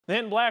The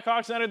Hinton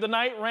Blackhawks entered the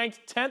night ranked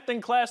 10th in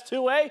Class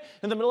 2A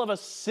in the middle of a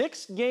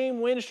 6-game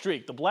win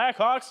streak. The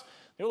Blackhawks,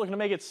 they were looking to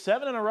make it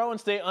 7 in a row and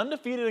stay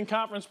undefeated in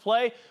conference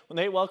play when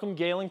they welcomed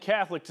Gehlen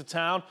Catholic to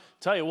town.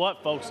 Tell you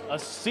what, folks, a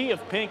sea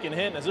of pink in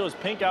Hinton as it was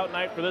pink out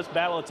night for this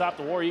battle atop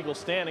the War Eagle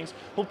standings.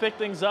 We'll pick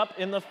things up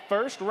in the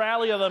first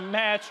rally of the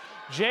match.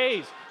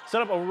 Jays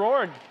set up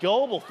Aurora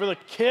Goebel for the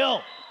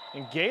kill,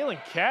 and Gehlen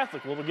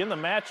Catholic will begin the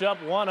matchup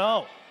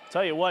 1-0.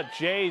 Tell you what,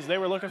 Jays, they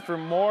were looking for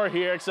more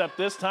here, except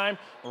this time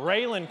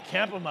Raylan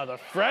Kempema, the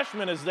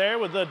freshman, is there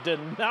with a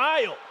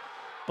denial.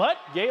 But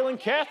Gehlen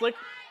Catholic,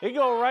 they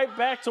go right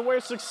back to where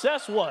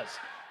success was.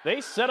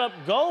 They set up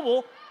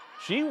Goebel.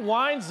 She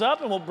winds up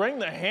and will bring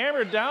the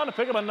hammer down to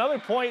pick up another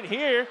point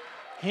here.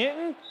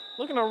 Hinton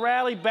looking to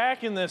rally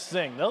back in this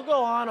thing. They'll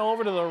go on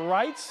over to the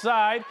right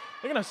side.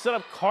 They're going to set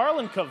up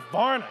Carlin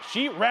Kavarna.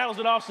 She rattles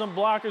it off some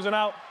blockers and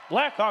out.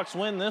 Blackhawks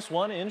win this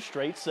one in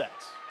straight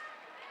sets.